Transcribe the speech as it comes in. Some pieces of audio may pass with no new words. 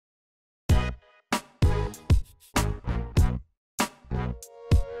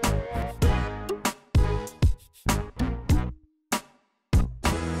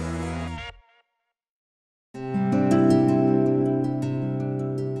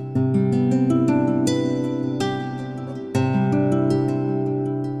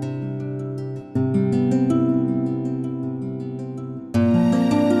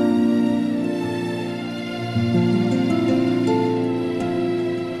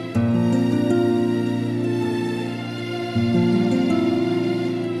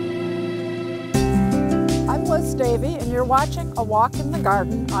watching A Walk in the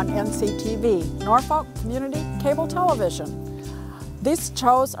Garden on NCTV, Norfolk Community Cable Television. These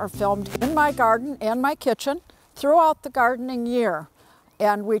shows are filmed in my garden and my kitchen throughout the gardening year.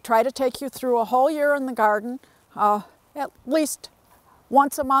 And we try to take you through a whole year in the garden, at least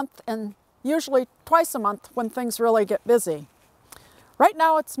once a month and usually twice a month when things really get busy. Right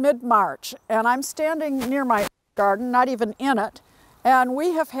now it's mid-March and I'm standing near my garden, not even in it, and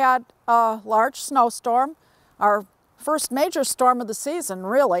we have had a large snowstorm, our first major storm of the season,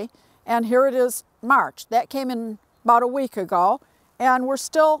 really, and here it is March. That came in about a week ago, and we're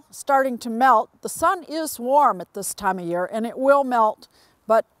still starting to melt. The sun is warm at this time of year, and it will melt,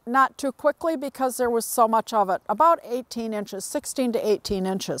 but not too quickly because there was so much of it, about 18 inches, 16 to 18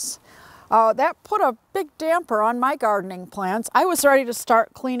 inches. That put a big damper on my gardening plans. I was ready to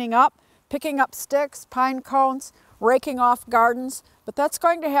start cleaning up, picking up sticks, pine cones, raking off gardens, but that's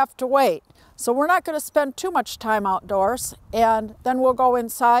going to have to wait. So we're not going to spend too much time outdoors, and then we'll go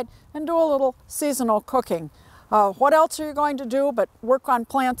inside and do a little seasonal cooking. What else are you going to do but work on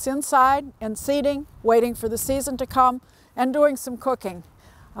plants inside and seeding, waiting for the season to come, and doing some cooking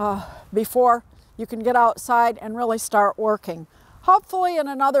before you can get outside and really start working. Hopefully in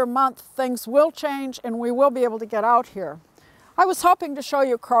another month things will change and we will be able to get out here. I was hoping to show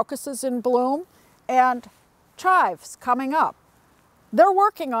you crocuses in bloom and chives coming up. They're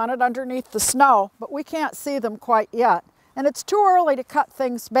working on it underneath the snow, but we can't see them quite yet. And it's too early to cut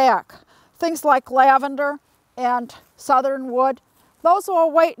things back. Things like lavender and southern wood, those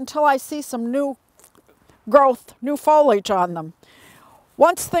will wait until I see some new growth, new foliage on them.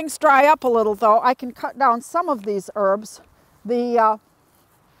 Once things dry up a little though, I can cut down some of these herbs. The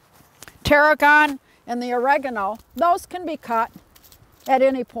tarragon and the oregano, those can be cut at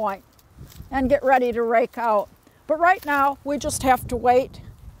any point and get ready to rake out. But right now, we just have to wait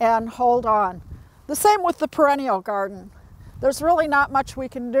and hold on. The same with the perennial garden. There's really not much we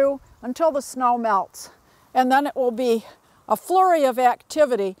can do until the snow melts. And then it will be a flurry of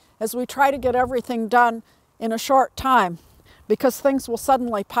activity as we try to get everything done in a short time, because things will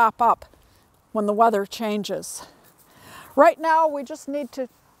suddenly pop up when the weather changes. Right now, we just need to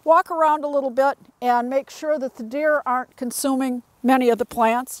walk around a little bit and make sure that the deer aren't consuming many of the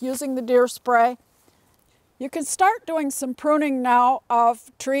plants, using the deer spray. You can start doing some pruning now of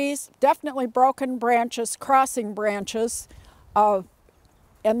trees, definitely broken branches, crossing branches, and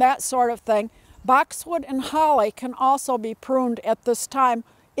that sort of thing. Boxwood and holly can also be pruned at this time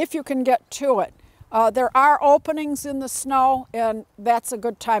if you can get to it. There are openings in the snow, and that's a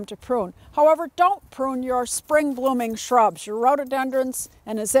good time to prune. However, don't prune your spring blooming shrubs, your rhododendrons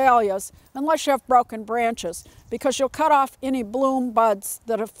and azaleas, unless you have broken branches, because you'll cut off any bloom buds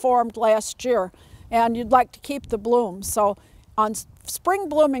that have formed last year, and you'd like to keep the bloom. So on spring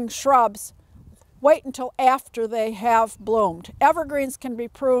blooming shrubs, wait until after they have bloomed. Evergreens can be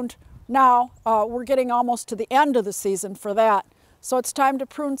pruned now. We're getting almost to the end of the season for that. So it's time to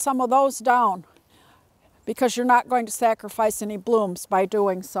prune some of those down, because you're not going to sacrifice any blooms by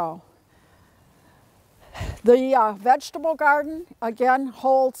doing so. The vegetable garden, again,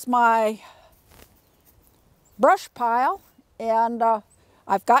 holds my brush pile, and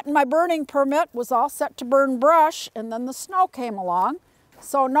I've gotten my burning permit, was all set to burn brush, and then the snow came along.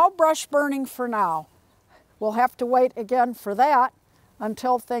 So no brush burning for now. We'll have to wait again for that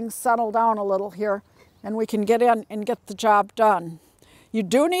until things settle down a little here and we can get in and get the job done. You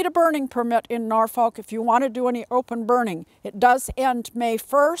do need a burning permit in Norfolk if you want to do any open burning. It does end May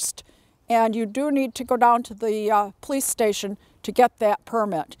 1st, and you do need to go down to the police station to get that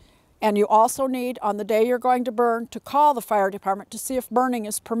permit. And you also need, on the day you're going to burn, to call the fire department to see if burning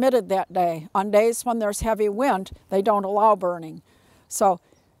is permitted that day. On days when there's heavy wind, they don't allow burning. So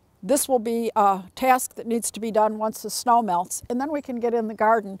this will be a task that needs to be done once the snow melts, and then we can get in the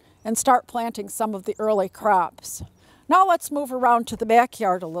garden and start planting some of the early crops. Now let's move around to the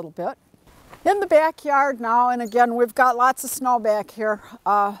backyard a little bit. In the backyard now, and again, we've got lots of snow back here.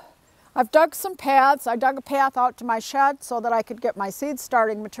 I've dug some paths. I dug a path out to my shed so that I could get my seed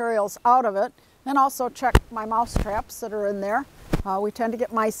starting materials out of it, and also check my mouse traps that are in there. We tend to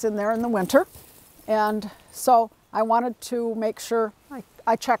get mice in there in the winter, and so I wanted to make sure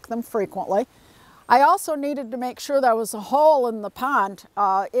I check them frequently. I also needed to make sure there was a hole in the pond.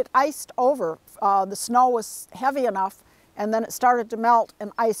 It iced over. The snow was heavy enough, and then it started to melt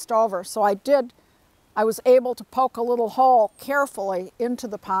and iced over. So I was able to poke a little hole carefully into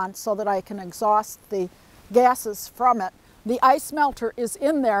the pond so that I can exhaust the gases from it. The ice melter is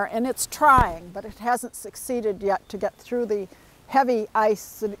in there and it's trying, but it hasn't succeeded yet to get through the heavy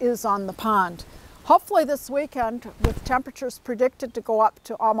ice that is on the pond. Hopefully this weekend, with temperatures predicted to go up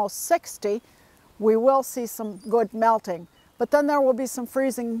to almost 60, we will see some good melting. But then there will be some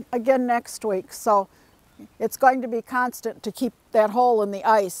freezing again next week, so it's going to be constant to keep that hole in the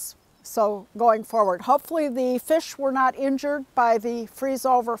ice. So going forward, hopefully the fish were not injured by the freeze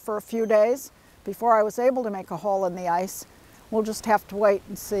over for a few days before I was able to make a hole in the ice. We'll just have to wait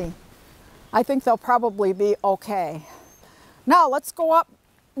and see. I think they'll probably be okay. Now let's go up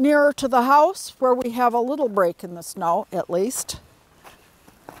nearer to the house where we have a little break in the snow at least.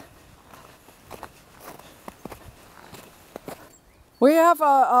 We have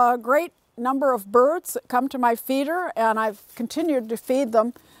a great number of birds that come to my feeder, and I've continued to feed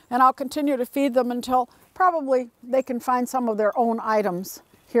them, and I'll continue to feed them until probably they can find some of their own items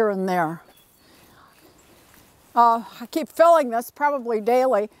here and there. I keep filling this probably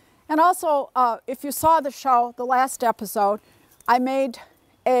daily, and also if you saw the show, the last episode, I made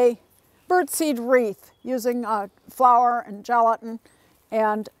a birdseed wreath using flour and gelatin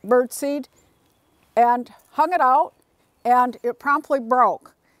and birdseed and hung it out, and it promptly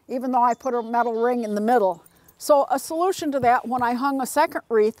broke, even though I put a metal ring in the middle. So a solution to that when I hung a second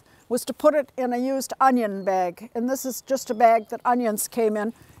wreath was to put it in a used onion bag. And this is just a bag that onions came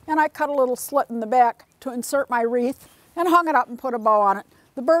in, and I cut a little slit in the back to insert my wreath and hung it up and put a bow on it.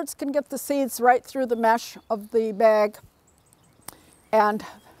 The birds can get the seeds right through the mesh of the bag, and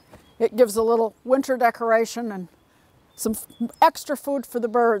it gives a little winter decoration and some extra food for the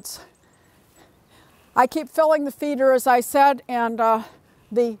birds. I keep filling the feeder, as I said, and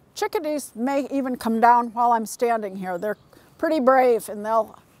the chickadees may even come down while I'm standing here. They're pretty brave, and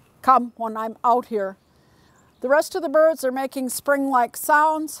they'll come when I'm out here. The rest of the birds are making spring-like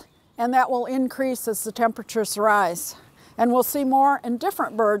sounds, and that will increase as the temperatures rise. And we'll see more in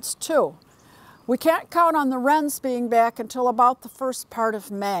different birds too. We can't count on the wrens being back until about the first part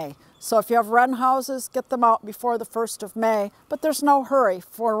of May. So if you have wren houses, get them out before the 1st of May, but there's no hurry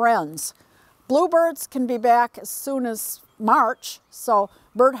for wrens. Bluebirds can be back as soon as March, so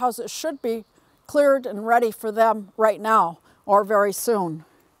birdhouses should be cleared and ready for them right now or very soon.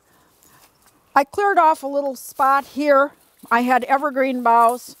 I cleared off a little spot here. I had evergreen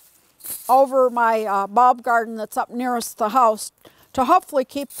boughs over my bulb garden that's up nearest the house to hopefully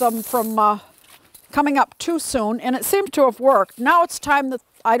keep them from coming up too soon, and it seemed to have worked. Now it's time that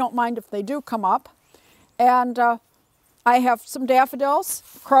I don't mind if they do come up. And I have some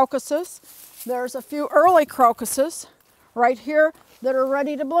daffodils, crocuses. There's a few early crocuses right here that are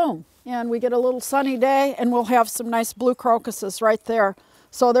ready to bloom. And we get a little sunny day and we'll have some nice blue crocuses right there.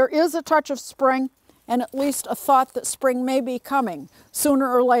 So there is a touch of spring and at least a thought that spring may be coming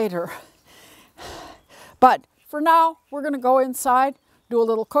sooner or later. But for now, we're going to go inside, do a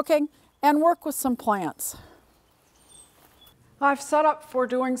little cooking, and work with some plants. I've set up for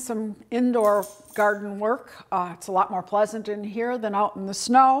doing some indoor garden work. It's a lot more pleasant in here than out in the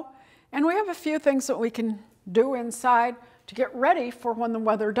snow. And we have a few things that we can do inside to get ready for when the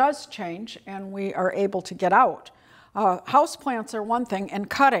weather does change and we are able to get out. House plants are one thing, and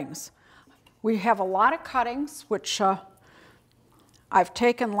cuttings. We have a lot of cuttings, which I've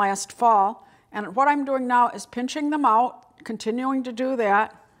taken last fall. And what I'm doing now is pinching them out, continuing to do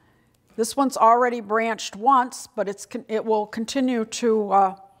that. This one's already branched once, but it will continue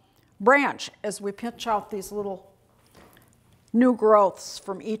to branch as we pinch out these little new growths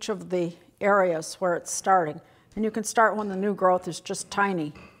from each of the areas where it's starting. And you can start when the new growth is just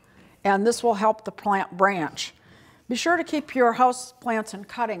tiny. And this will help the plant branch. Be sure to keep your house plants and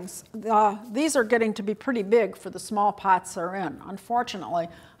cuttings. These are getting to be pretty big for the small pots they're in. Unfortunately,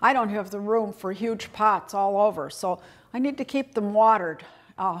 I don't have the room for huge pots all over, so I need to keep them watered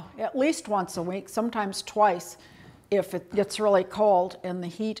at least once a week, sometimes twice if it gets really cold and the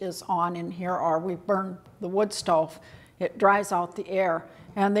heat is on in here or we burn the wood stove. It dries out the air,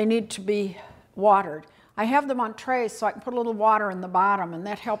 and they need to be watered. I have them on trays so I can put a little water in the bottom, and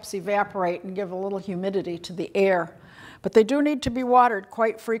that helps evaporate and give a little humidity to the air. But they do need to be watered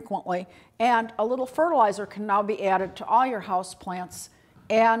quite frequently, and a little fertilizer can now be added to all your house plants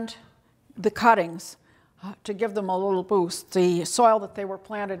and the cuttings to give them a little boost. The soil that they were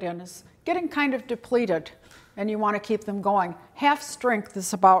planted in is getting kind of depleted, and you want to keep them going. Half strength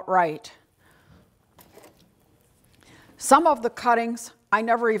is about right. Some of the cuttings I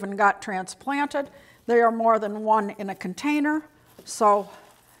never even got transplanted. They are more than one in a container, so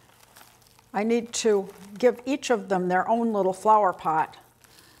I need to give each of them their own little flower pot.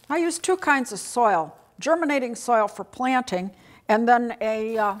 I use two kinds of soil, germinating soil for planting, and then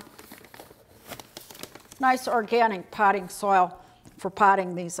a nice organic potting soil for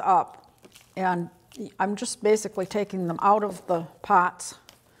potting these up. And I'm just basically taking them out of the pots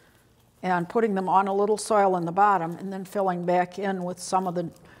and putting them on a little soil in the bottom and then filling back in with some of the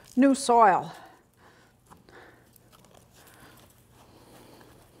new soil.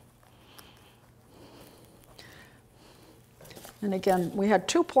 And again, we had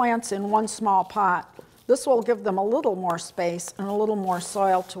 2 plants in 1 small pot. This will give them a little more space and a little more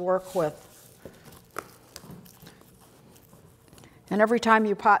soil to work with. And every time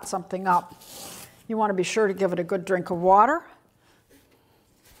you pot something up, you want to be sure to give it a good drink of water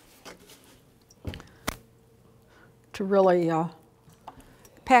to really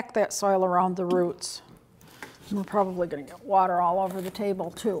pack that soil around the roots. And we're probably going to get water all over the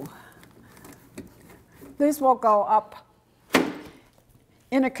table too. These will go up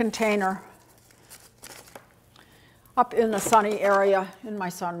in a container up in a sunny area in my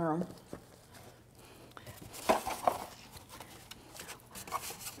sunroom.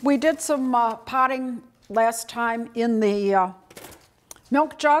 We did some potting last time in the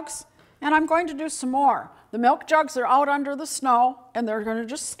milk jugs, and I'm going to do some more. The milk jugs are out under the snow, and they're going to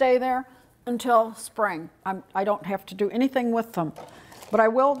just stay there until spring. I don't have to do anything with them. But I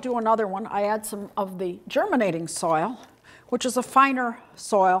will do another one. I add some of the germinating soil, which is a finer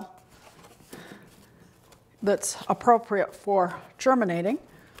soil that's appropriate for germinating.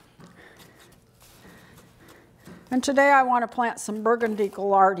 And today I want to plant some burgundy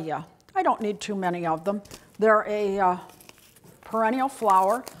gaillardia. I don't need too many of them. They're a perennial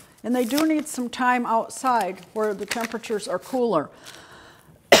flower, and they do need some time outside where the temperatures are cooler.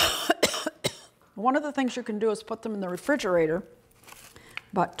 One of the things you can do is put them in the refrigerator,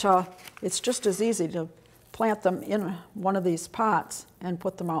 but it's just as easy to plant them in one of these pots and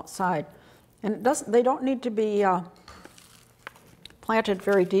put them outside. And they don't need to be planted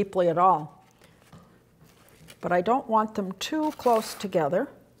very deeply at all. But I don't want them too close together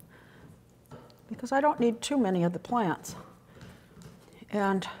because I don't need too many of the plants.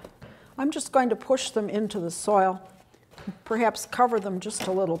 And I'm just going to push them into the soil, perhaps cover them just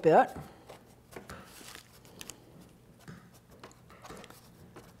a little bit.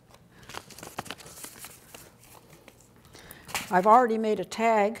 I've already made a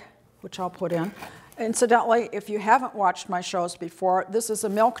tag, which I'll put in. Incidentally, if you haven't watched my shows before, this is a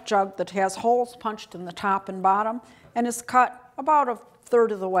milk jug that has holes punched in the top and bottom and is cut about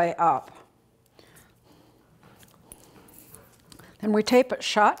 1/3 of the way up. And we tape it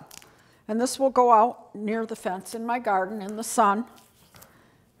shut, and this will go out near the fence in my garden in the sun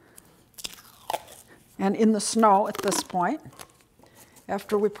and in the snow at this point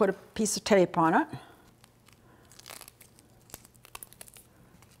after we put a piece of tape on it.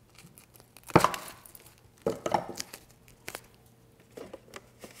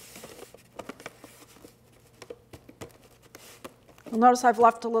 You'll notice I've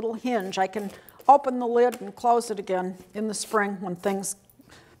left a little hinge. I can open the lid and close it again in the spring when things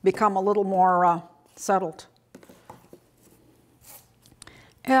become a little more settled.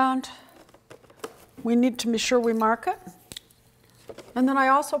 And we need to be sure we mark it. And then I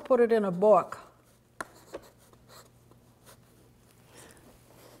also put it in a book.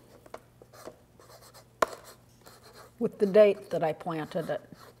 With the date that I planted it.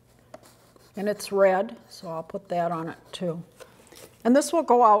 And it's red, so I'll put that on it too. And this will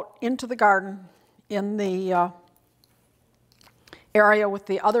go out into the garden in the area with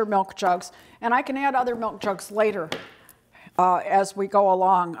the other milk jugs. And I can add other milk jugs later as we go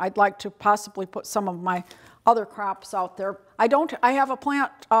along. I'd like to possibly put some of my other crops out there. I have a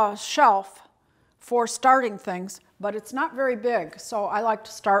plant shelf for starting things, but it's not very big, so I like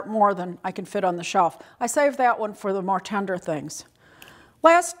to start more than I can fit on the shelf. I save that one for the more tender things.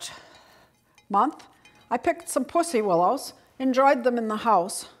 Last month, I picked some pussy willows, enjoyed them in the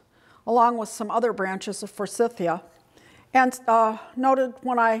house, along with some other branches of forsythia, and noted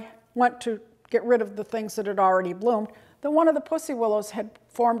when I went to get rid of the things that had already bloomed, that one of the pussy willows had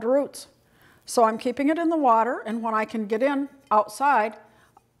formed roots. So I'm keeping it in the water, and when I can get in outside,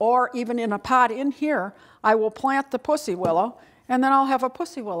 or even in a pot in here, I will plant the pussy willow, and then I'll have a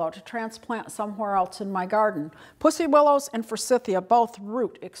pussy willow to transplant somewhere else in my garden. Pussy willows and forsythia both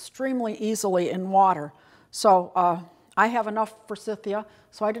root extremely easily in water. So I have enough forsythia,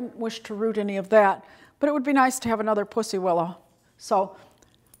 so I didn't wish to root any of that, but it would be nice to have another pussy willow. So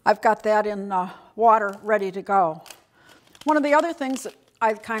I've got that in water ready to go. One of the other things that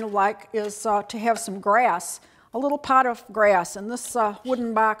I kind of like is to have some grass, a little pot of grass, and this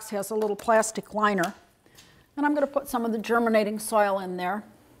wooden box has a little plastic liner. And I'm going to put some of the germinating soil in there.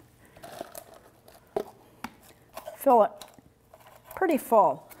 Fill it pretty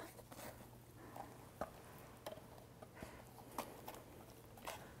full.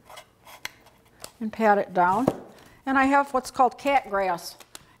 And pat it down. And I have what's called cat grass.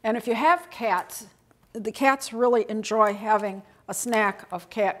 And if you have cats, the cats really enjoy having a snack of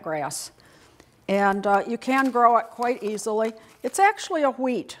cat grass. And you can grow it quite easily. It's actually a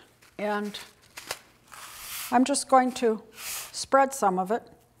wheat. And I'm just going to spread some of it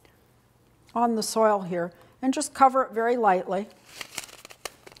on the soil here and just cover it very lightly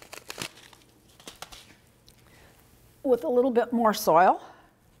with a little bit more soil.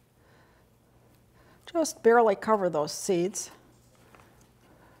 Just barely cover those seeds.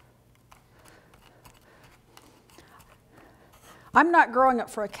 I'm not growing it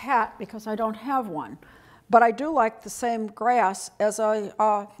for a cat because I don't have one, but I do like the same grass as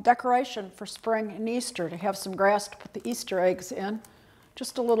a decoration for spring and Easter, to have some grass to put the Easter eggs in.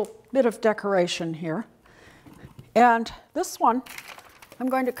 Just a little bit of decoration here. And this one I'm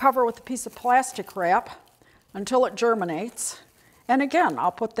going to cover with a piece of plastic wrap until it germinates. And again,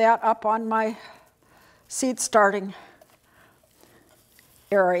 I'll put that up on my seed starting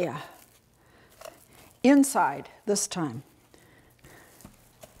area, inside this time.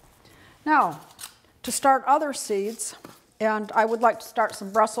 Now, to start other seeds, and I would like to start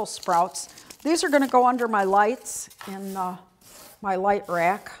some Brussels sprouts. These are going to go under my lights in my light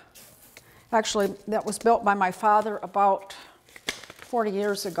rack. Actually, that was built by my father about 40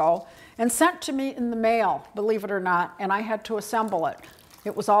 years ago and sent to me in the mail, believe it or not, and I had to assemble it.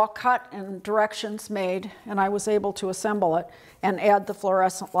 It was all cut and directions made, and I was able to assemble it and add the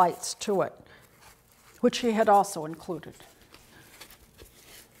fluorescent lights to it, which he had also included.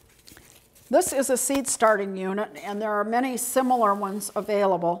 This is a seed starting unit, and there are many similar ones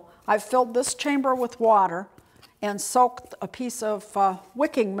available. I've filled this chamber with water and soaked a piece of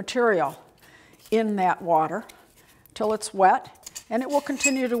wicking material in that water till it's wet, and it will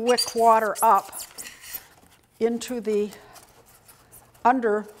continue to wick water up into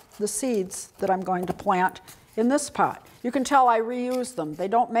under the seeds that I'm going to plant in this pot. You can tell I reuse them. They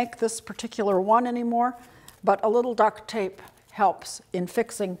don't make this particular one anymore, but a little duct tape helps in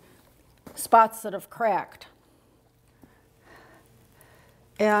fixing spots that have cracked.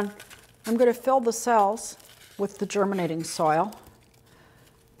 And I'm going to fill the cells with the germinating soil.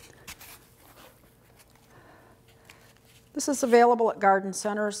 This is available at garden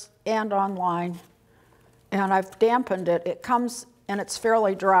centers and online, and I've dampened it. It comes and it's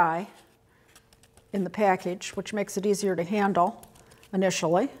fairly dry in the package, which makes it easier to handle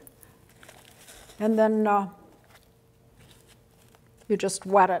initially. And then you just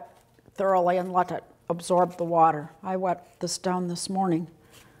wet it thoroughly and let it absorb the water. I wet this down this morning.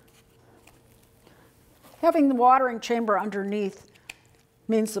 Having the watering chamber underneath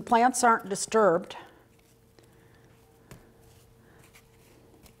means the plants aren't disturbed.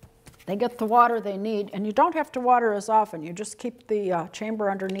 They get the water they need, and you don't have to water as often. You just keep the chamber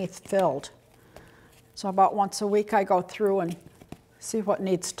underneath filled. So about once a week I go through and see what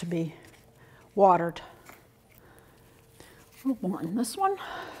needs to be watered. A little more in this one.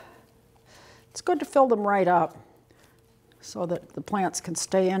 It's good to fill them right up so that the plants can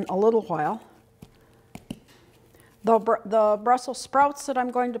stay in a little while. The Brussels sprouts that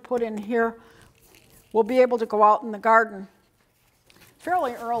I'm going to put in here will be able to go out in the garden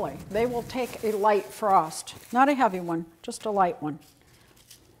fairly early. They will take a light frost, not a heavy one, just a light one.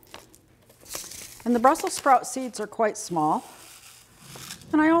 And the Brussels sprout seeds are quite small,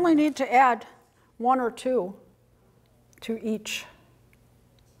 and I only need to add 1 or 2 to each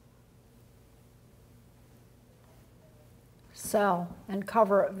cell and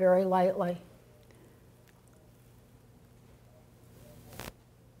cover it very lightly.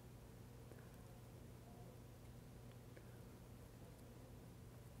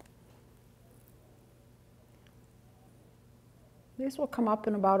 These will come up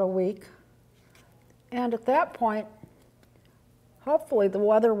in about a week, and at that point, hopefully the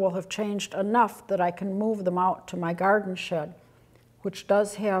weather will have changed enough that I can move them out to my garden shed, which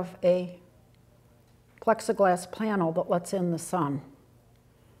does have a plexiglass panel that lets in the sun.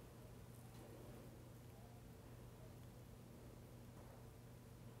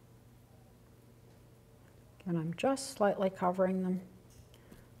 And I'm just slightly covering them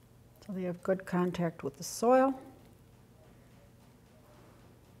so they have good contact with the soil.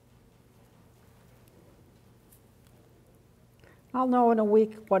 I'll know in a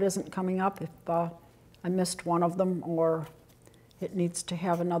week what isn't coming up if I missed one of them or it needs to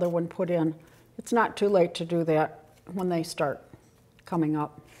have another one put in. It's not too late to do that when they start coming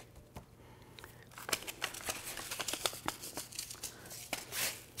up.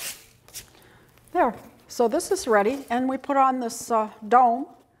 There, so this is ready, and we put on this dome,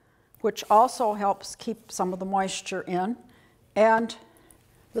 which also helps keep some of the moisture in, and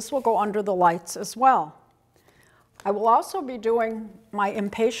this will go under the lights as well. I will also be doing my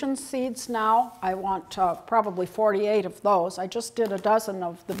impatiens seeds now. I want probably 48 of those. I just did a dozen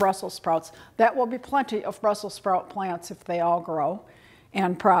of the Brussels sprouts. That will be plenty of Brussels sprout plants if they all grow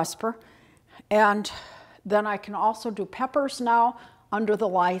and prosper. And Then I can also do peppers now under the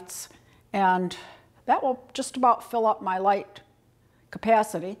lights, and that will just about fill up my light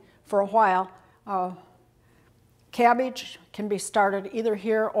capacity for a while. Cabbage can be started either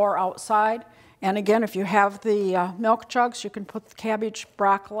here or outside. And again, if you have the milk jugs, you can put the cabbage,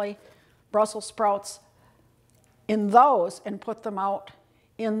 broccoli, Brussels sprouts in those and put them out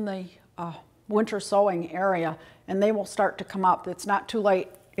in the winter sowing area, and they will start to come up. It's not too late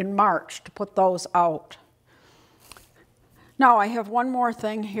in March to put those out. Now I have one more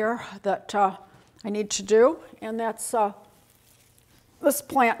thing here that I need to do, and that's this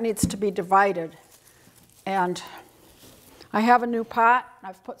plant needs to be divided. And I have a new pot.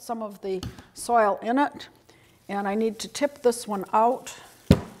 I've put some of the soil in it, and I need to tip this one out.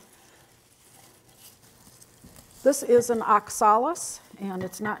 This is an oxalis, and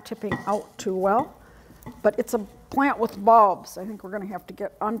it's not tipping out too well, but it's a plant with bulbs. I think we're going to have to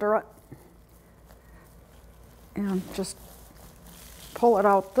get under it and just pull it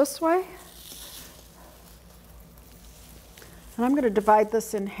out this way. And I'm going to divide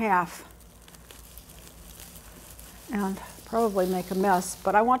this in half and probably make a mess,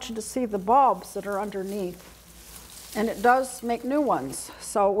 but I want you to see the bulbs that are underneath. And it does make new ones.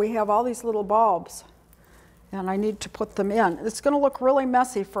 So we have all these little bulbs, and I need to put them in. It's going to look really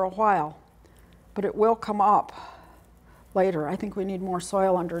messy for a while, but it will come up later. I think we need more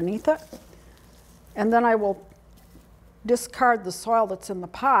soil underneath it. And then I will discard the soil that's in the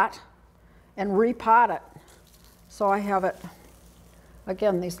pot and repot it. So I have it,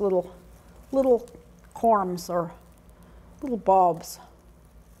 again, these little corms or little bulbs.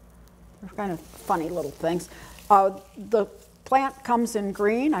 They're kind of funny little things. The plant comes in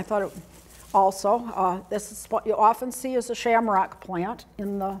green. I thought it also, this is what you often see as a shamrock plant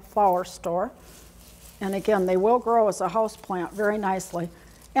in the flower store. And again, they will grow as a house plant very nicely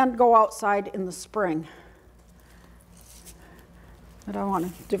and go outside in the spring. But I want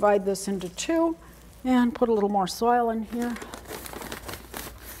to divide this into two and put a little more soil in here.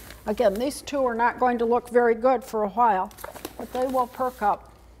 Again, these two are not going to look very good for a while, but they will perk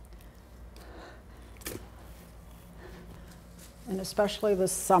up. And especially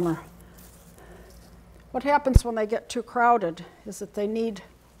this summer. What happens when they get too crowded is that they need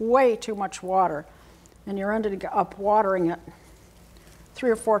way too much water, and you're ending up watering it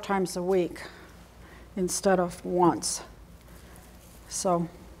 3 or 4 times a week instead of once. So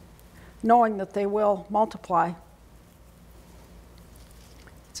knowing that they will multiply,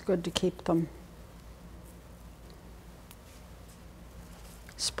 it's good to keep them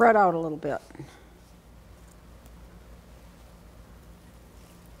spread out a little bit.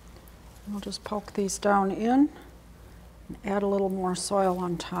 I'll just poke these down in and add a little more soil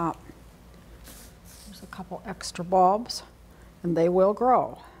on top. There's a couple extra bulbs, and they will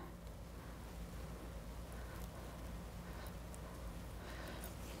grow.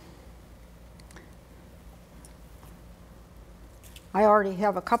 I already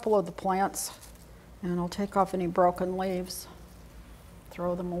have a couple of the plants, and I'll take off any broken leaves,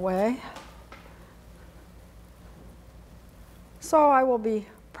 throw them away. So I will be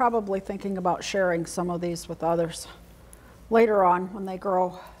probably thinking about sharing some of these with others later on when they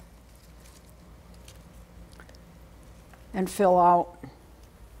grow and fill out.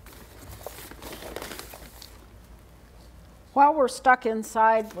 While we're stuck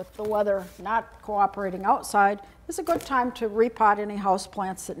inside with the weather not cooperating outside, it's a good time to repot any house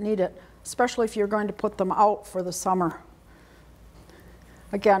plants that need it, especially if you're going to put them out for the summer.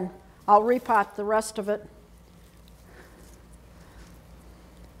 Again, I'll repot the rest of it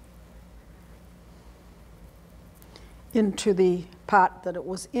into the pot that it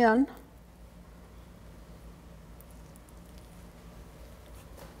was in.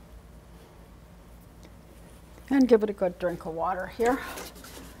 And give it a good drink of water here.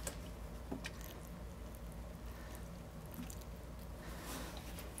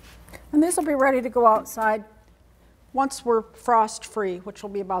 And these will be ready to go outside once we're frost free, which will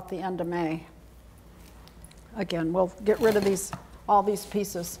be about the end of May. Again, we'll get rid of all these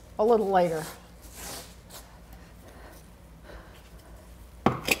pieces a little later.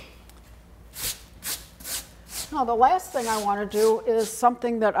 Now the last thing I want to do is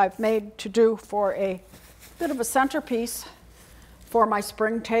something that I've made to do for a bit of a centerpiece for my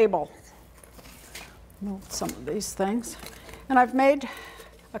spring table. Move some of these things. And I've made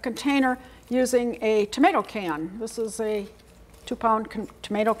a container using a tomato can. This is a 2-pound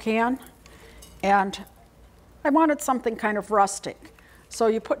tomato can, and I wanted something kind of rustic. So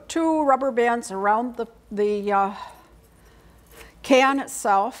you put 2 rubber bands around the can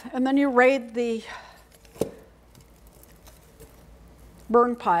itself, and then you raid the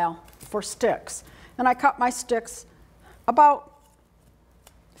burn pile for sticks. and I cut my sticks about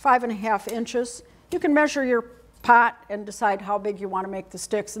 5.5 inches. You can measure your pot and decide how big you want to make the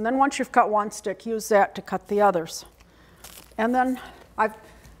sticks, and then once you've cut one stick, use that to cut the others. And then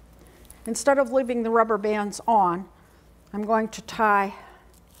instead of leaving the rubber bands on, I'm going to tie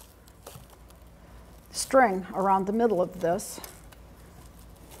string around the middle of this,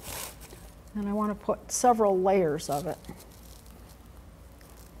 and I want to put several layers of it.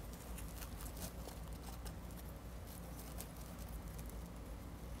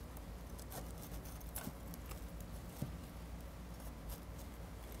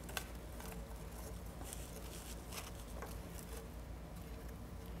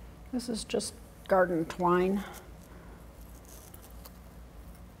 This is just garden twine.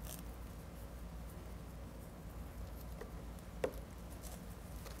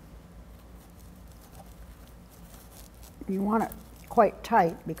 You want it quite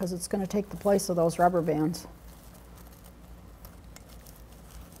tight because it's going to take the place of those rubber bands.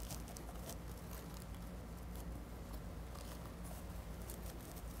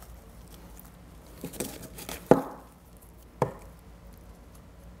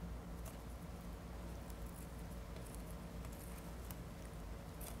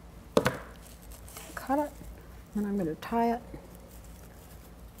 Cut it, and I'm going to tie it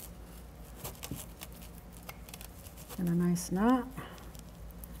in a nice knot,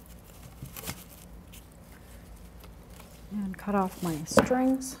 and cut off my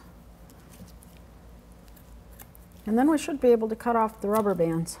strings, and then we should be able to cut off the rubber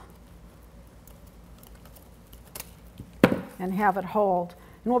bands and have it hold.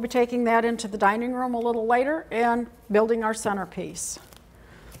 And we'll be taking that into the dining room a little later and building our centerpiece.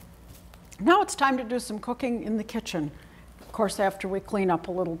 Now it's time to do some cooking in the kitchen, of course after we clean up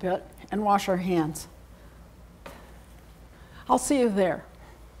a little bit and wash our hands. I'll see you there.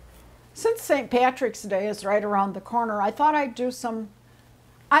 Since St. Patrick's Day is right around the corner, I thought I'd do some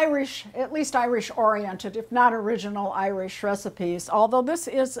Irish, at least Irish oriented, if not original Irish recipes, although this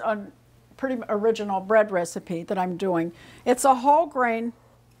is a pretty original bread recipe that I'm doing. It's a whole grain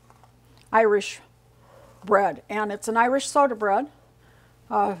Irish bread, and it's an Irish soda bread.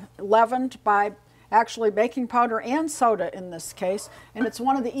 Leavened by actually baking powder and soda in this case, and it's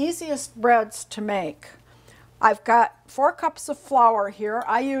one of the easiest breads to make. I've got 4 cups of flour here.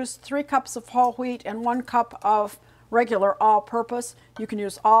 I use 3 cups of whole wheat and 1 cup of regular all-purpose. You can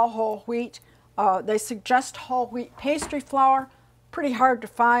use all whole wheat. They suggest whole wheat pastry flour. Pretty hard to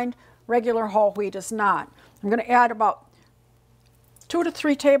find. Regular whole wheat is not. I'm going to add about 2 to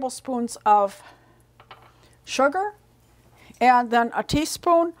 3 tablespoons of sugar, and then a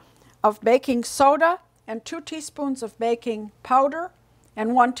teaspoon of baking soda, and 2 teaspoons of baking powder,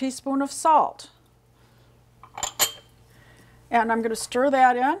 and 1 teaspoon of salt. And I'm going to stir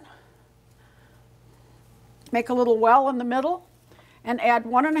that in, make a little well in the middle, and add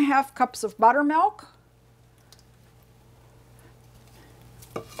 1.5 cups of buttermilk,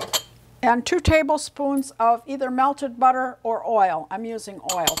 and 2 tablespoons of either melted butter or oil. I'm using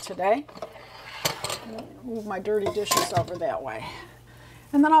oil today. Move my dirty dishes over that way.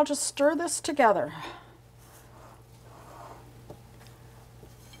 And then I'll just stir this together.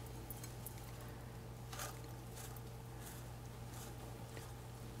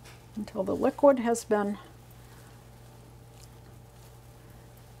 Until the liquid has been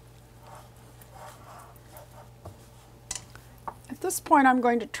At this point I'm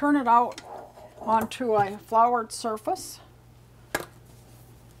going to turn it out onto a floured surface.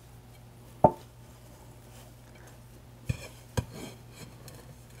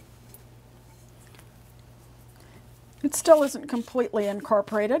 It still isn't completely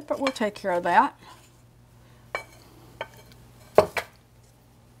incorporated, but we'll take care of that.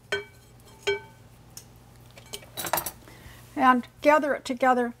 And gather it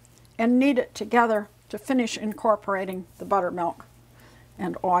together and knead it together to finish incorporating the buttermilk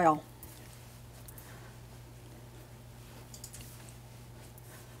and oil.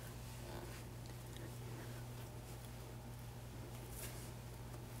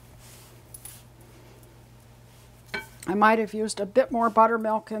 I might have used a bit more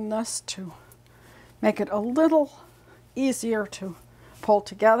buttermilk in this to make it a little easier to pull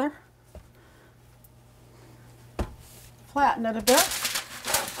together. Flatten it a bit.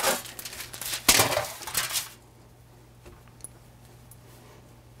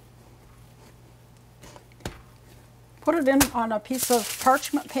 Put it in on a piece of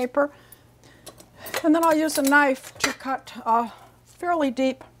parchment paper, and then I'll use a knife to cut a fairly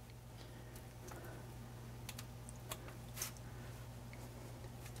deep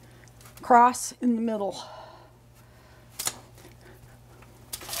cross in the middle.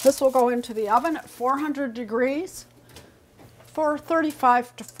 This will go into the oven at 400 degrees for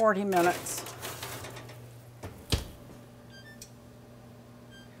 35 to 40 minutes.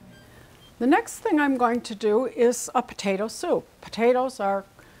 The next thing I'm going to do is a potato soup. Potatoes are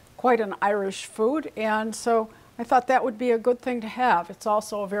quite an Irish food, and so I thought that would be a good thing to have. It's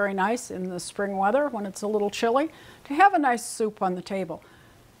also very nice in the spring weather when it's a little chilly to have a nice soup on the table.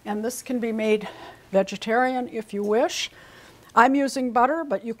 And this can be made vegetarian if you wish. I'm using butter,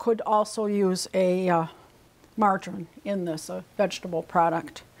 but you could also use a margarine in this, a vegetable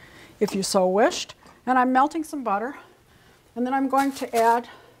product, if you so wished. And I'm melting some butter, and then I'm going to add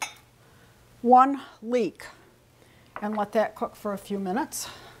 1 leek and let that cook for a few minutes.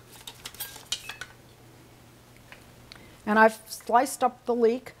 And I've sliced up the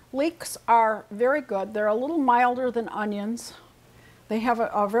leek. Leeks are very good. They're a little milder than onions. They have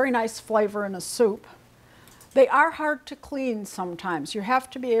a very nice flavor in a soup. They are hard to clean sometimes. You have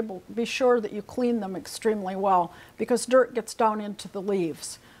to be sure that you clean them extremely well because dirt gets down into the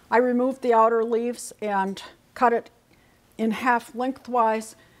leaves. I removed the outer leaves and cut it in half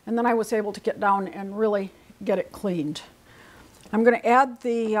lengthwise, and then I was able to get down and really get it cleaned. I'm going to add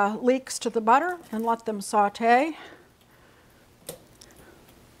the leeks to the butter and let them saute.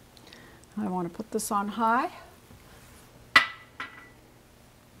 I want to put this on high.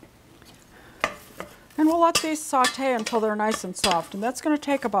 And we'll let these saute until they're nice and soft, and that's going to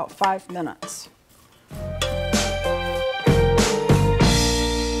take about 5 minutes.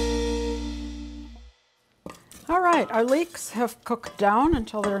 All right, our leeks have cooked down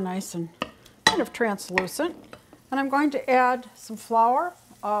until they're nice and kind of translucent. And I'm going to add some flour,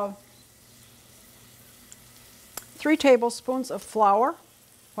 3 tablespoons of flour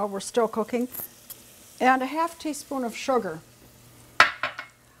while we're still cooking, and a ½ teaspoon of sugar.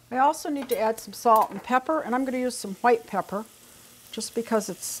 I also need to add some salt and pepper, and I'm going to use some white pepper just because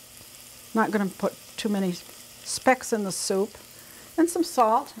it's not going to put too many specks in the soup, and some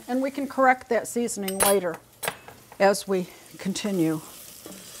salt, and we can correct that seasoning later as we continue.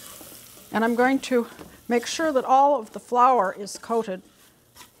 And I'm going to make sure that all of the flour is coated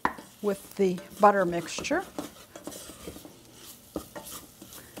with the butter mixture.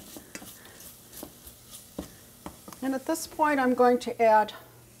 And at this point I'm going to add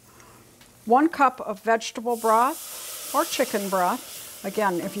 1 cup of vegetable broth or chicken broth.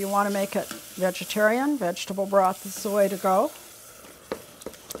 Again, if you want to make it vegetarian, vegetable broth is the way to go.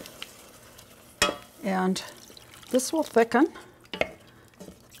 And this will thicken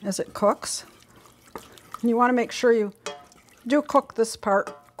as it cooks. And you want to make sure you do cook this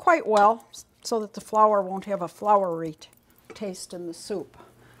part quite well so that the flour won't have a floury taste in the soup.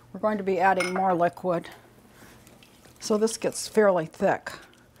 We're going to be adding more liquid, so this gets fairly thick.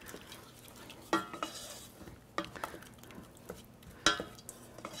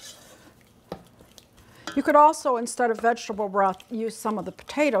 You could also, instead of vegetable broth, use some of the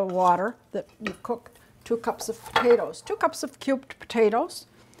potato water that you cooked. 2 cups of potatoes, 2 cups of cubed potatoes,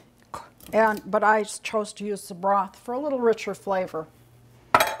 but I chose to use the broth for a little richer flavor.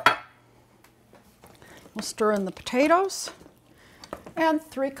 We'll stir in the potatoes and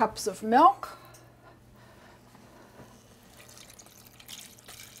 3 cups of milk.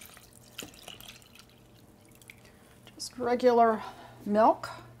 Just regular milk.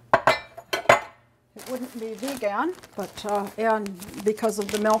 It wouldn't be vegan, but and because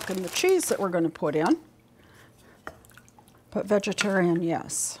of the milk and the cheese that we're going to put in. But vegetarian,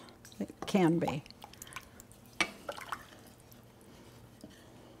 yes, it can be.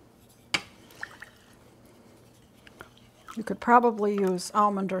 You could probably use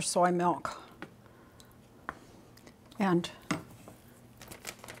almond or soy milk and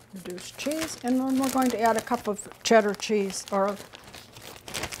reduced cheese. And then we're going to add a cup of cheddar cheese or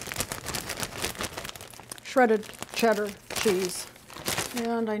shredded cheddar cheese.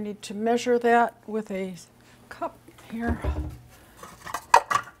 And I need to measure that with a cup here.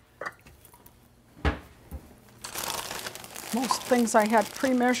 Most things I had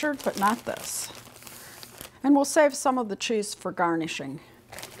pre-measured, but not this. And we'll save some of the cheese for garnishing.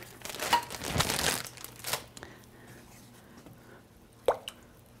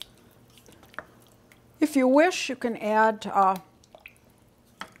 If you wish, you can add a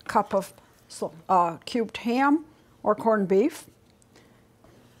cup of cubed ham or corned beef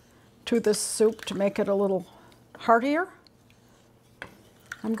to this soup to make it a little heartier.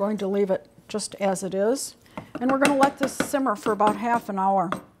 I'm going to leave it just as it is, and we're going to let this simmer for about ½ an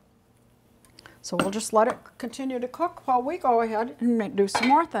hour. So we'll just let it continue to cook while we go ahead and do some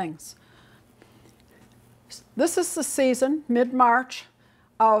more things. This is the season, mid-March,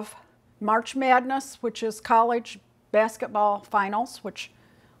 of March Madness, which is college basketball finals, which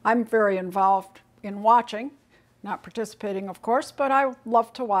I'm very involved in watching, not participating of course, but I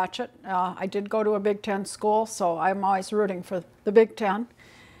love to watch it. I did go to a Big Ten school, so I'm always rooting for the Big Ten.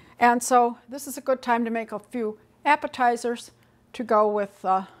 And so this is a good time to make a few appetizers to go with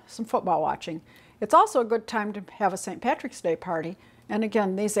some football watching. It's also a good time to have a St. Patrick's Day party, and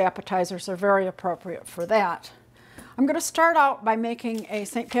again, these appetizers are very appropriate for that. I'm going to start out by making a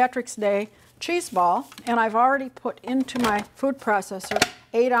St. Patrick's Day cheese ball, and I've already put into my food processor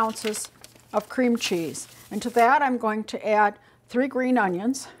 8 ounces of cream cheese. And to that I'm going to add 3 green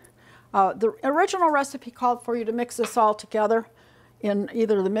onions. The original recipe called for you to mix this all together in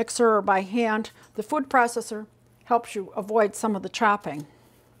either the mixer or by hand. The food processor helps you avoid some of the chopping.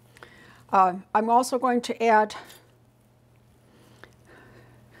 I'm also going to add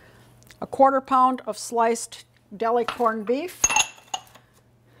a 1/4 pound of sliced deli corned beef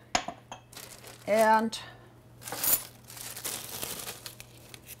and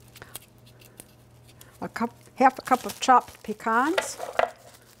half a cup of chopped pecans,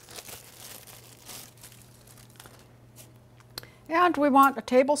 and we want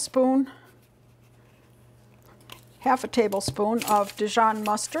half a tablespoon of Dijon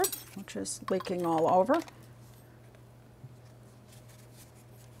mustard, which is leaking all over. I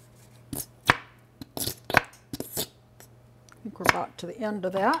think we're about to the end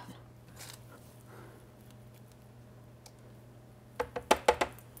of that.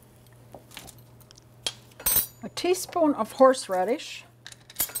 A teaspoon of horseradish.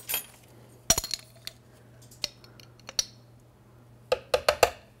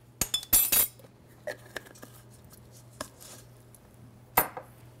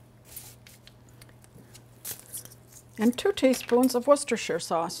 And 2 teaspoons of Worcestershire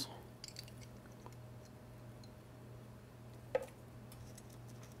sauce.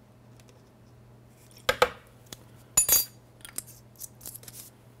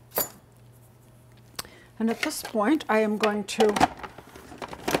 And at this point, I am going to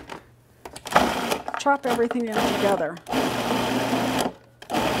chop everything in together.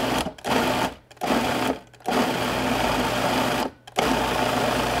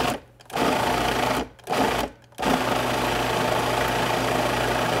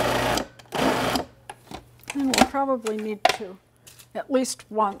 And we'll probably need to at least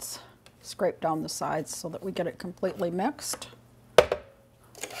once scrape down the sides so that we get it completely mixed.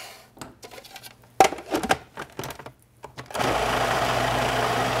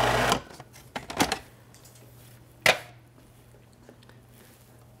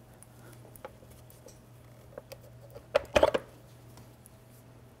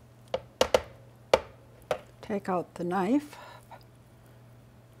 Take out the knife.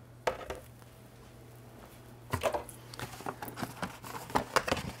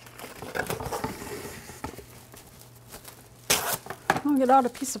 I'll get out a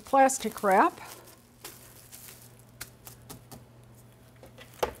piece of plastic wrap.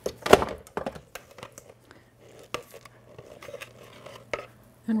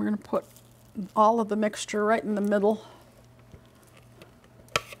 And we're going to put all of the mixture right in the middle.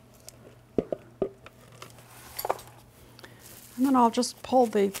 And then I'll just pull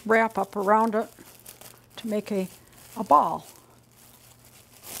the wrap up around it to make a ball.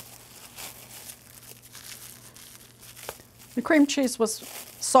 The cream cheese was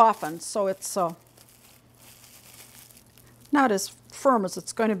softened, so it's not as firm as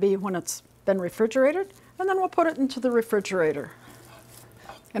it's going to be when it's been refrigerated. And then we'll put it into the refrigerator.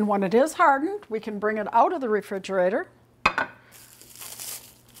 And when it is hardened, we can bring it out of the refrigerator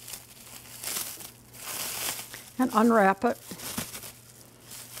and unwrap it.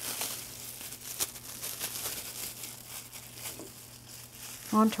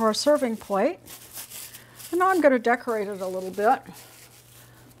 Onto our serving plate. And now I'm going to decorate it a little bit.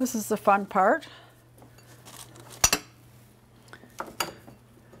 This is the fun part.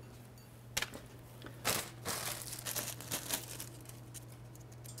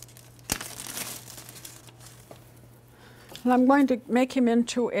 And I'm going to make him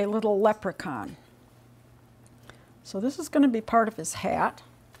into a little leprechaun. So this is going to be part of his hat,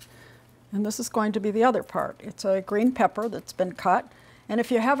 and this is going to be the other part. It's a green pepper that's been cut. And if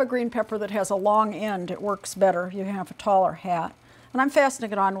you have a green pepper that has a long end, it works better. You have a taller hat. And I'm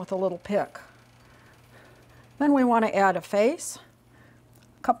fastening it on with a little pick. Then we want to add a face,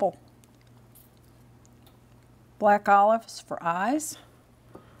 a couple black olives for eyes,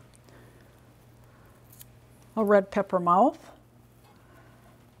 a red pepper mouth,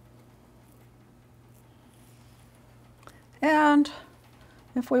 and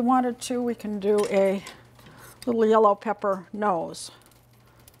if we wanted to, we can do a little yellow pepper nose.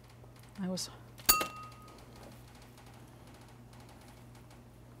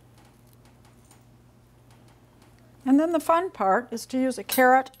 And then the fun part is to use a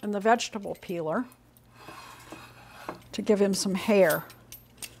carrot and the vegetable peeler to give him some hair.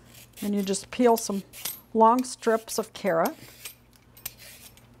 And you just peel some long strips of carrot.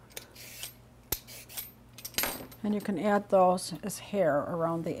 And you can add those as hair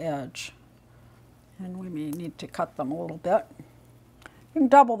around the edge. And we may need to cut them a little bit. You can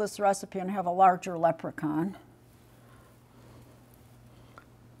double this recipe and have a larger leprechaun.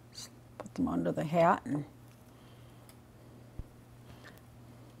 Just put them under the hat.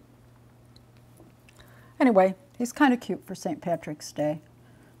 Anyway, he's kind of cute for St. Patrick's Day.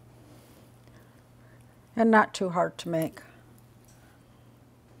 And not too hard to make.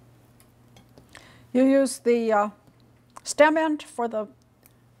 You use the stem end for the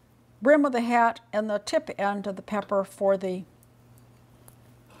brim of the hat and the tip end of the pepper for the,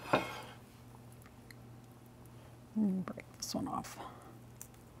 break this one off.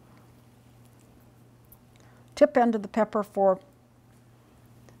 Tip end of the pepper for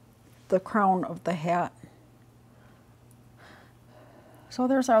the crown of the hat. So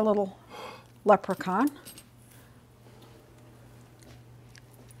there's our little leprechaun.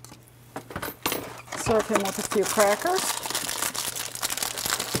 Serve him with a few crackers.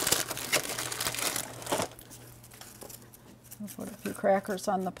 I'll put a few crackers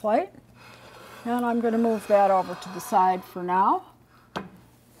on the plate. And I'm going to move that over to the side for now.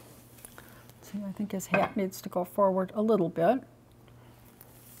 See, I think his hat needs to go forward a little bit.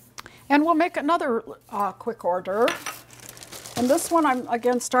 And we'll make another quick hors d'oeuvre. And this one I'm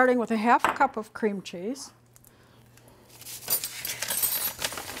again starting with a half a cup of cream cheese.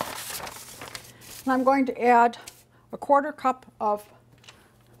 And I'm going to add a 1/4 cup of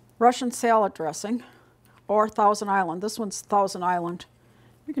Russian salad dressing or Thousand Island. This one's Thousand Island.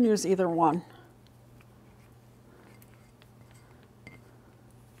 You can use either one.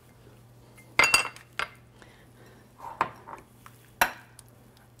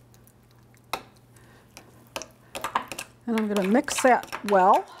 And I'm going to mix that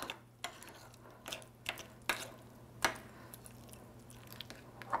well.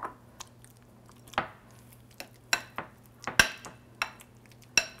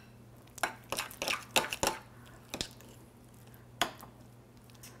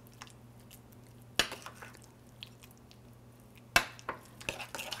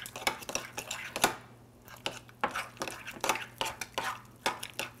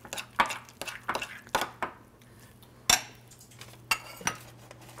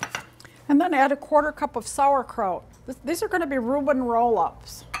 And then add a 1/4 cup of sauerkraut. These are going to be Reuben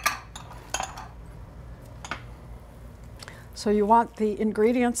roll-ups. So you want the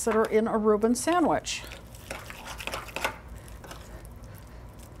ingredients that are in a Reuben sandwich.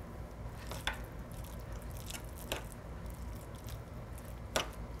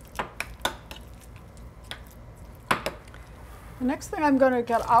 The next thing I'm going to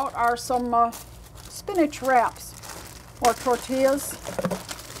get out are some spinach wraps or tortillas.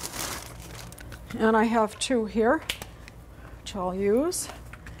 And I have 2 here, which I'll use.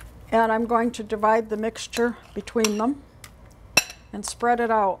 And I'm going to divide the mixture between them and spread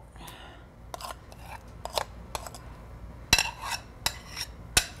it out.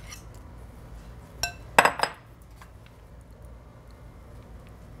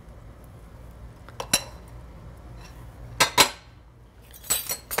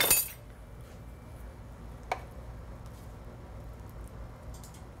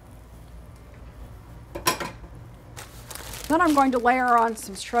 Then I'm going to layer on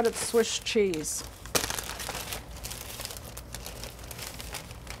some shredded Swiss cheese.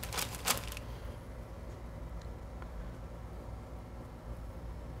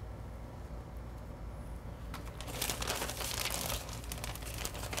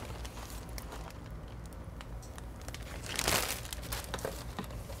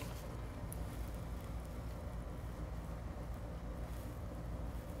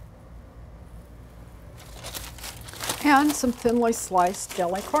 And some thinly sliced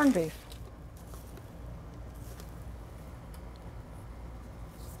deli corned beef.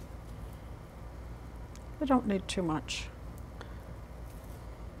 I don't need too much.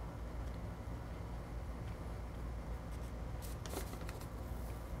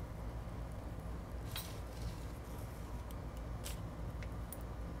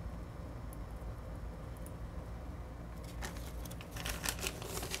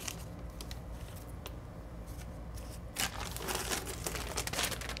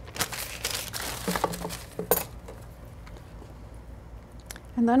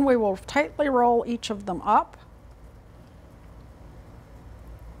 And then we will tightly roll each of them up.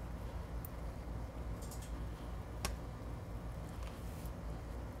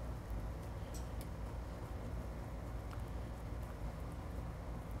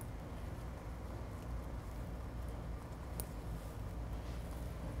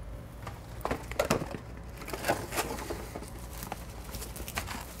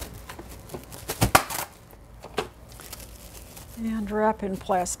 and wrap in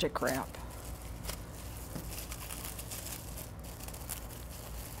plastic wrap.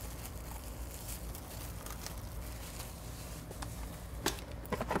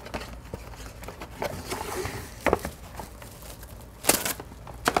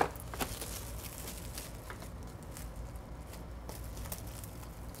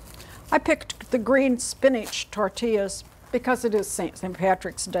 I picked the green spinach tortillas because it is St.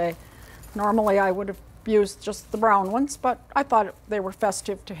 Patrick's Day. Normally I would have used just the brown ones, but I thought they were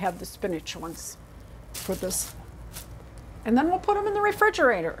festive to have the spinach ones for this. And then we'll put them in the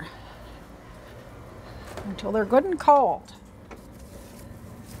refrigerator until they're good and cold.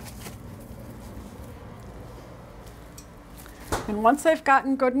 And once they've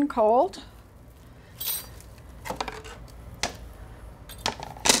gotten good and cold,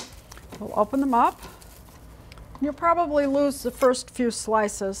 we'll open them up. You'll probably lose the first few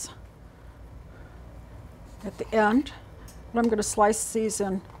slices at the end, but I'm going to slice these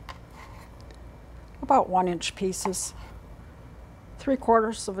in about 1-inch pieces,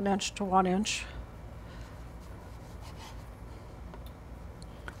 3/4 of an inch to 1 inch.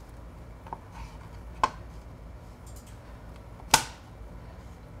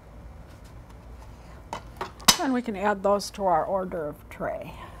 And we can add those to our hors d'oeuvre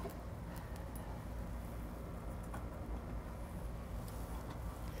tray.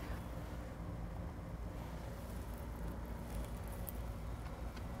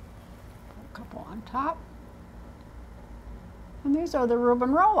 On top. And these are the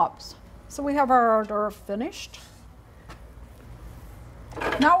Reuben roll-ups. So we have our hors d'oeuvre finished.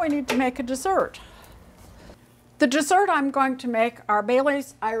 Now we need to make a dessert. The dessert I'm going to make are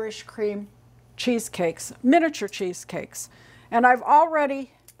Bailey's Irish Cream cheesecakes, miniature cheesecakes. And I've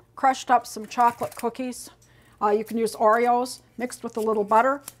already crushed up some chocolate cookies. You can use Oreos mixed with a little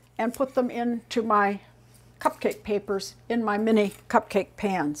butter and put them into my cupcake papers in my mini cupcake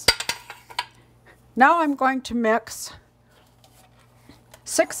pans. Now I'm going to mix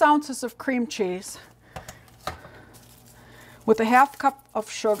 6 ounces of cream cheese with a 1/2 cup of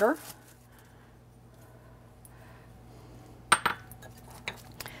sugar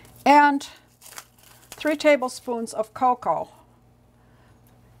and 3 tablespoons of cocoa.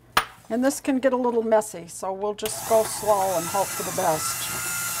 And this can get a little messy, so we'll just go slow and hope for the best.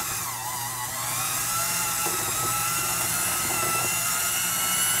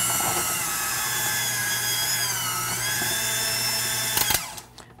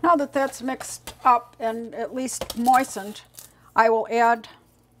 Now that that's mixed up and at least moistened, I will add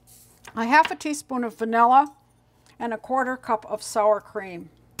a 1/2 teaspoon of vanilla and a 1/4 cup of sour cream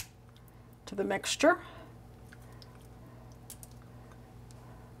to the mixture.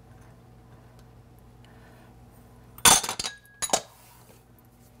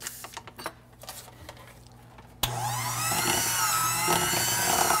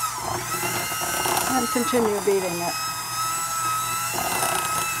 And continue beating it.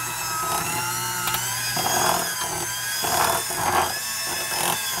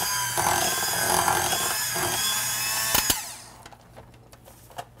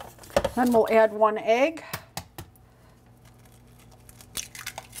 Then we'll add 1 egg.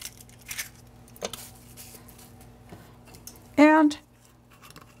 And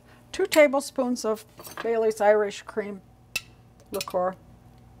 2 tablespoons of Bailey's Irish Cream liqueur.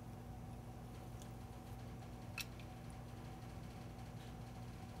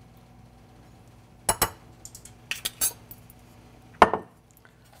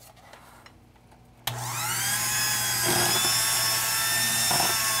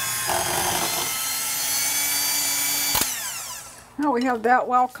 Now we have that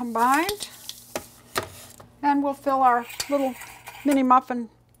well combined, and we'll fill our little mini muffin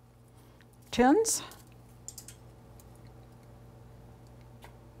tins.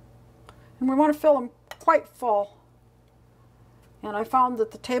 And we want to fill them quite full. And I found that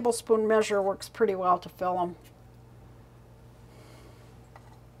the tablespoon measure works pretty well to fill them.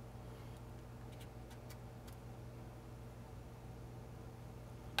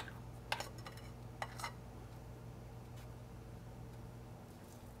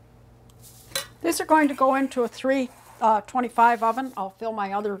 These are going to go into a 325 oven. I'll fill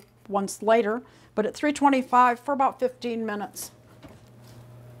my other ones later, but at 325 for about 15 minutes.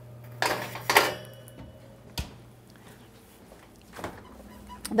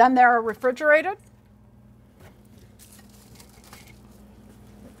 Then they're refrigerated.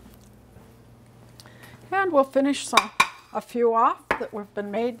 And we'll finish a few off that have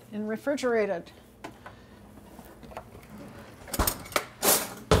been made and refrigerated.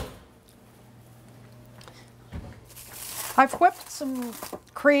 I've whipped some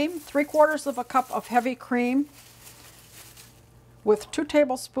cream, 3/4 of a cup of heavy cream with 2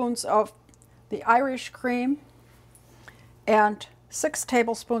 tablespoons of the Irish cream and 6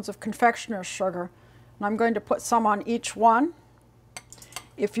 tablespoons of confectioner's sugar. And I'm going to put some on each one.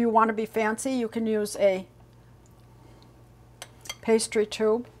 If you want to be fancy, you can use a pastry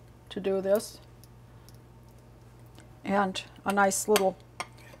tube to do this, and a nice little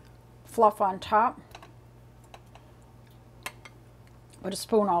fluff on top, but a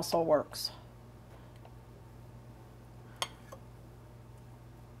spoon also works.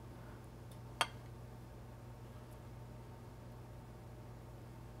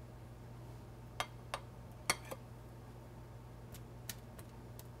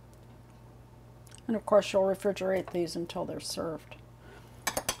 And of course you'll refrigerate these until they're served.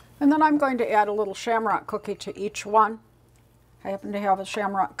 And then I'm going to add a little shamrock cookie to each one. I happen to have a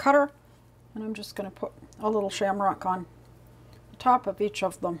shamrock cutter, and I'm just going to put a little shamrock on the top of each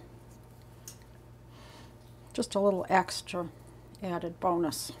of them. Just a little extra added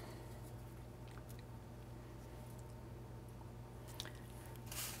bonus.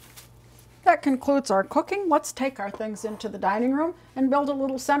 That concludes our cooking. Let's take our things into the dining room and build a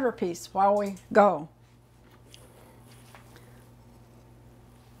little centerpiece while we go.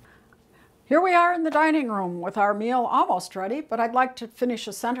 Here we are in the dining room with our meal almost ready, but I'd like to finish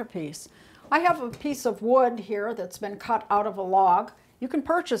a centerpiece. I have a piece of wood here that's been cut out of a log. You can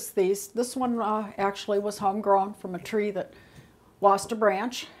purchase these. This one actually was homegrown from a tree that lost a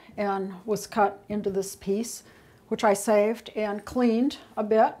branch and was cut into this piece, which I saved and cleaned a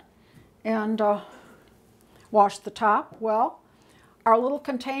bit and washed the top well. Our little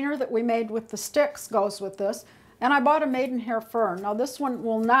container that we made with the sticks goes with this, and I bought a maidenhair fern. Now this one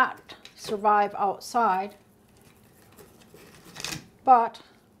will not survive outside, but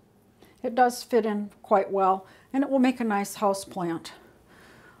it does fit in quite well, and it will make a nice house plant.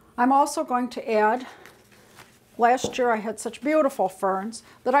 I'm also going to add, last year I had such beautiful ferns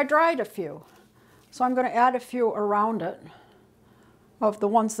that I dried a few, so I'm going to add a few around it of the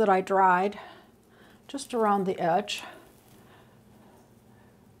ones that I dried, just around the edge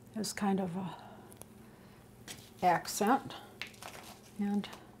as kind of a accent. And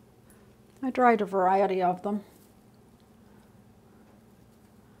I dried a variety of them.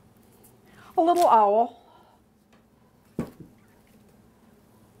 A little owl.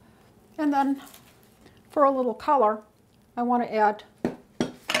 And then for a little color, I want to add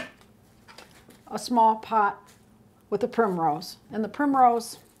a small pot with a primrose. And the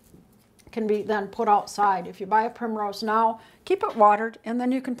primrose can be then put outside. If you buy a primrose now, keep it watered, and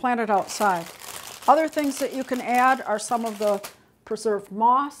then you can plant it outside. Other things that you can add are some of the preserved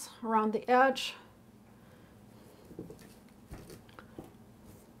moss around the edge.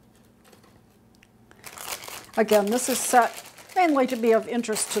 Again, this is set mainly to be of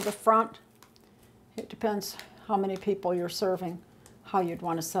interest to the front. It depends how many people you're serving, how you'd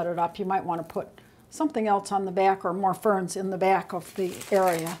want to set it up. You might want to put something else on the back or more ferns in the back of the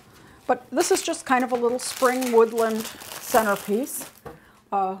area. But this is just kind of a little spring woodland centerpiece,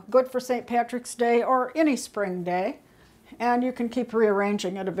 good for St. Patrick's Day or any spring day. And you can keep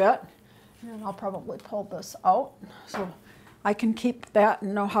rearranging it a bit. And I'll probably pull this out so I can keep that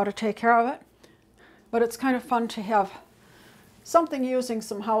and know how to take care of it. But it's kind of fun to have something using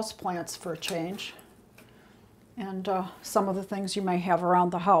some house plants for a change, and some of the things you may have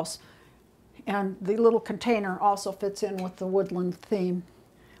around the house. And the little container also fits in with the woodland theme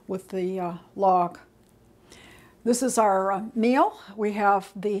with the log. This is our meal. We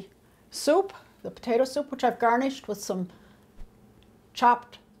have the soup, the potato soup, which I've garnished with some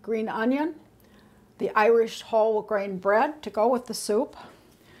chopped green onion, the Irish whole grain bread to go with the soup,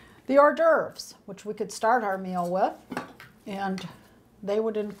 the hors d'oeuvres, which we could start our meal with, and they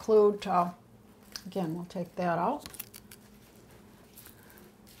would include, again, we'll take that out,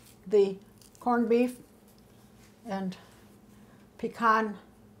 the corned beef and pecan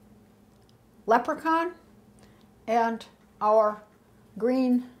leprechaun, and our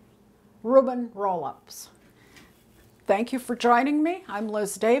green Reuben roll-ups. Thank you for joining me. I'm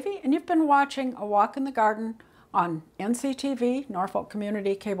Liz Davey, and you've been watching A Walk in the Garden on NCTV, Norfolk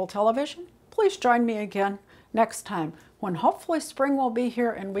Community Cable Television. Please join me again next time when hopefully spring will be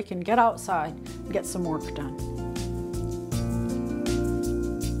here and we can get outside and get some work done.